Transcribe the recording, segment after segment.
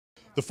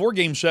The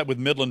four-game set with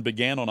Midland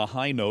began on a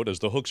high note as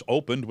the Hooks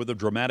opened with a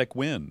dramatic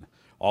win.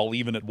 All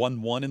even at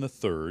 1-1 in the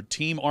third,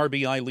 Team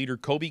RBI leader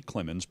Kobe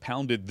Clemens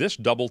pounded this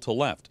double to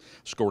left,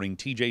 scoring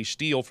T.J.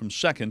 Steele from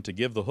second to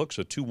give the Hooks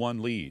a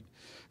 2-1 lead.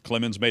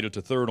 Clemens made it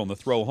to third on the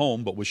throw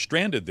home, but was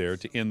stranded there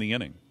to end the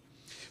inning.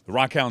 The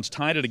RockHounds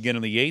tied it again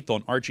in the eighth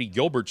on Archie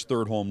Gilbert's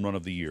third home run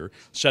of the year,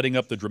 setting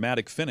up the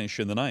dramatic finish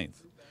in the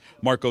ninth.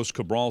 Marcos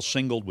Cabral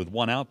singled with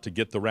one out to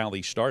get the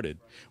rally started.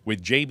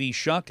 With J.B.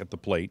 Shuck at the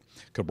plate,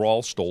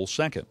 Cabral stole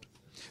second.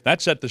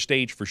 That set the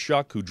stage for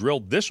Shuck, who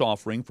drilled this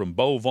offering from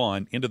Bo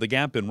Vaughn into the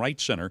gap in right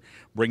center,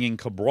 bringing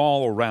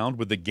Cabral around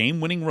with the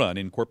game-winning run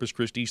in Corpus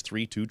Christi's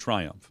 3-2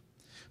 triumph.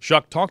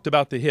 Shuck talked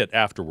about the hit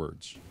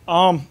afterwards.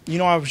 I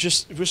was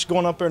just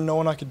going up there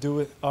knowing I could do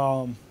it,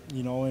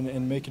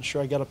 and making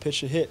sure I got a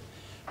pitch to hit.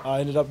 I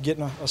ended up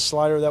getting a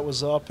slider that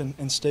was up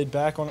and stayed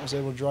back on it, was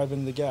able to drive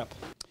into the gap.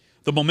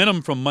 The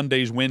momentum from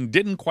Monday's win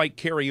didn't quite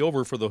carry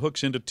over for the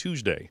Hooks into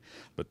Tuesday,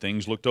 but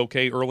things looked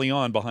okay early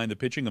on behind the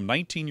pitching of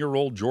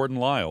 19-year-old Jordan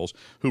Lyles,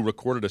 who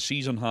recorded a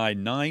season-high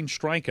 9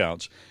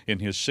 strikeouts in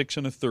his 6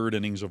 1/3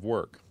 innings of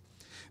work.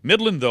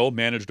 Midland, though,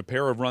 managed a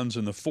pair of runs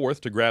in the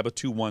fourth to grab a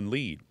 2-1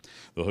 lead.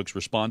 The Hooks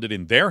responded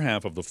in their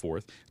half of the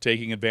fourth,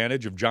 taking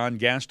advantage of John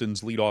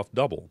Gaston's leadoff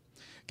double.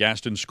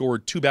 Gaston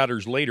scored 2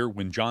 batters later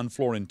when John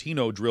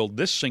Florentino drilled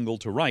this single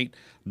to right,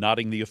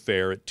 knotting the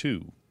affair at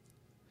 2.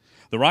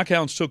 The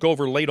RockHounds took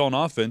over late on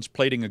offense,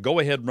 plating a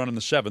go-ahead run in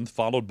the 7th,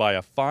 followed by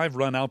a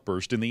 5-run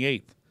outburst in the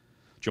 8th.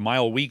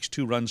 Jemile Weeks'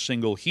 2-run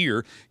single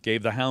here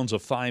gave the Hounds a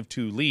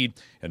 5-2 lead,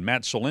 and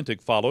Matt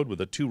Solentic followed with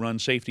a 2-run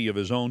safety of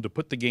his own to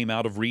put the game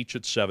out of reach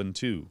at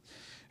 7-2.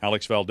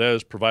 Alex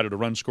Valdez provided a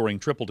run-scoring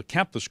triple to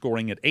cap the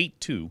scoring at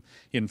 8-2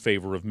 in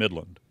favor of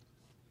Midland.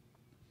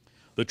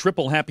 The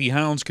Triple Happy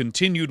Hounds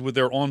continued with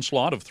their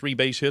onslaught of 3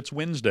 base hits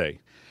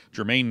Wednesday.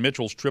 Jermaine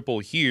Mitchell's triple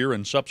here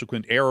and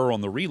subsequent error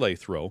on the relay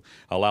throw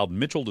allowed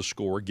Mitchell to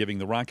score, giving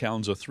the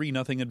RockHounds a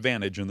 3-0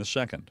 advantage in the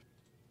second.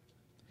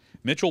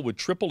 Mitchell would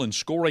triple and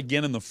score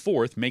again in the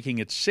fourth, making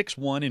it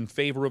 6-1 in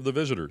favor of the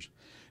visitors.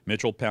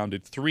 Mitchell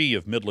pounded 3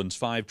 of Midland's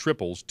 5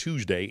 triples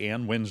Tuesday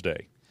and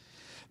Wednesday.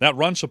 That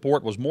run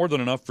support was more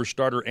than enough for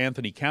starter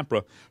Anthony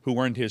Capra, who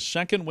earned his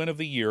second win of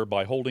the year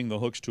by holding the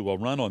Hooks to a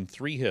run on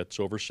 3 hits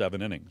over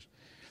 7 innings.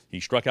 He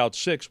struck out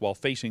 6 while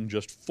facing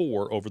just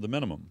 4 over the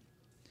minimum.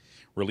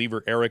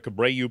 Reliever Eric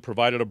Abreu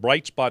provided a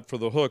bright spot for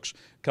the Hooks,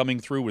 coming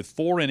through with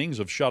 4 innings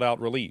of shutout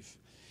relief.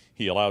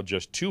 He allowed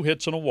just 2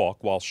 hits and a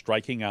walk while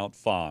striking out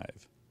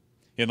 5.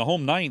 In the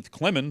home ninth,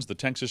 Clemens, the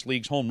Texas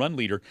League's home run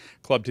leader,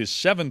 clubbed his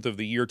 7th of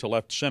the year to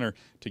left center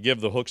to give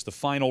the Hooks the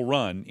final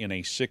run in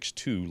a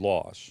 6-2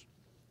 loss.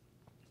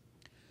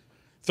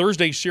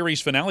 Thursday's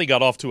series finale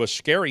got off to a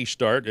scary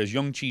start as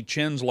Young-Chi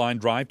Chen's line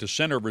drive to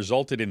center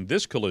resulted in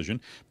this collision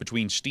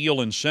between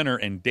Steele in center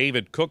and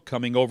David Cook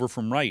coming over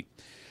from right.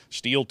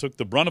 Steele took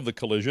the brunt of the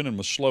collision and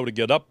was slow to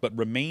get up, but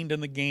remained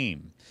in the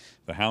game.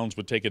 The Hounds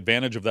would take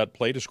advantage of that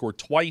play to score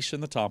twice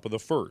in the top of the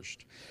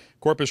first.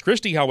 Corpus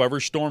Christi,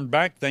 however, stormed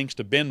back thanks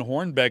to Ben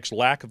Hornbeck's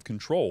lack of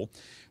control.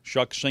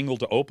 Shuck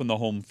singled to open the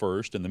home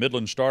first, and the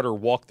Midland starter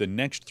walked the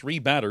next 3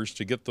 batters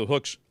to get the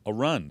Hooks a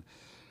run.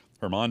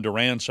 Herman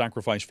Duran's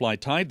sacrifice fly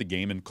tied the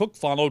game, and Cook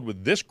followed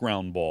with this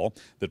ground ball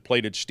that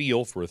played at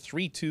Steele for a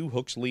 3-2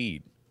 Hooks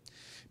lead.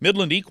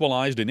 Midland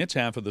equalized in its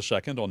half of the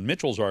second on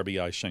Mitchell's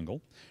RBI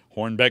single.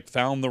 Hornbeck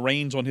found the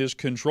reins on his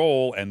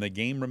control, and the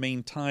game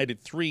remained tied at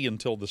 3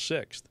 until the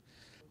 6th.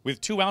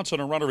 With 2 outs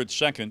and a runner at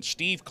second,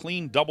 Steve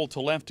Clean doubled to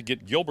left to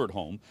get Gilbert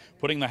home,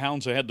 putting the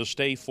Hounds ahead to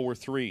stay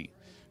 4-3.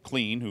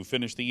 Clean, who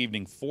finished the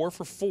evening 4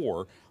 for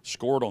 4,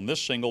 scored on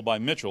this single by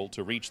Mitchell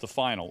to reach the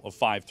final of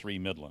 5-3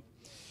 Midland.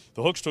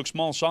 The Hooks took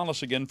small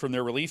solace again from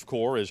their relief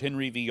corps as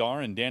Henry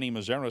Villar and Danny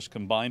Mazeras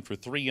combined for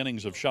 3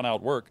 innings of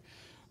shutout work.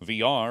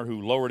 Villar,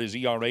 who lowered his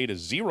ERA to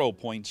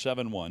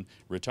 0.71,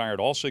 retired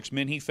all 6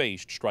 men he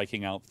faced,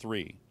 striking out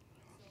 3.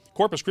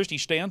 Corpus Christi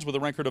stands with a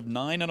record of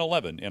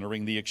 9-11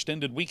 entering the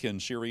extended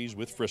weekend series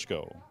with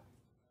Frisco.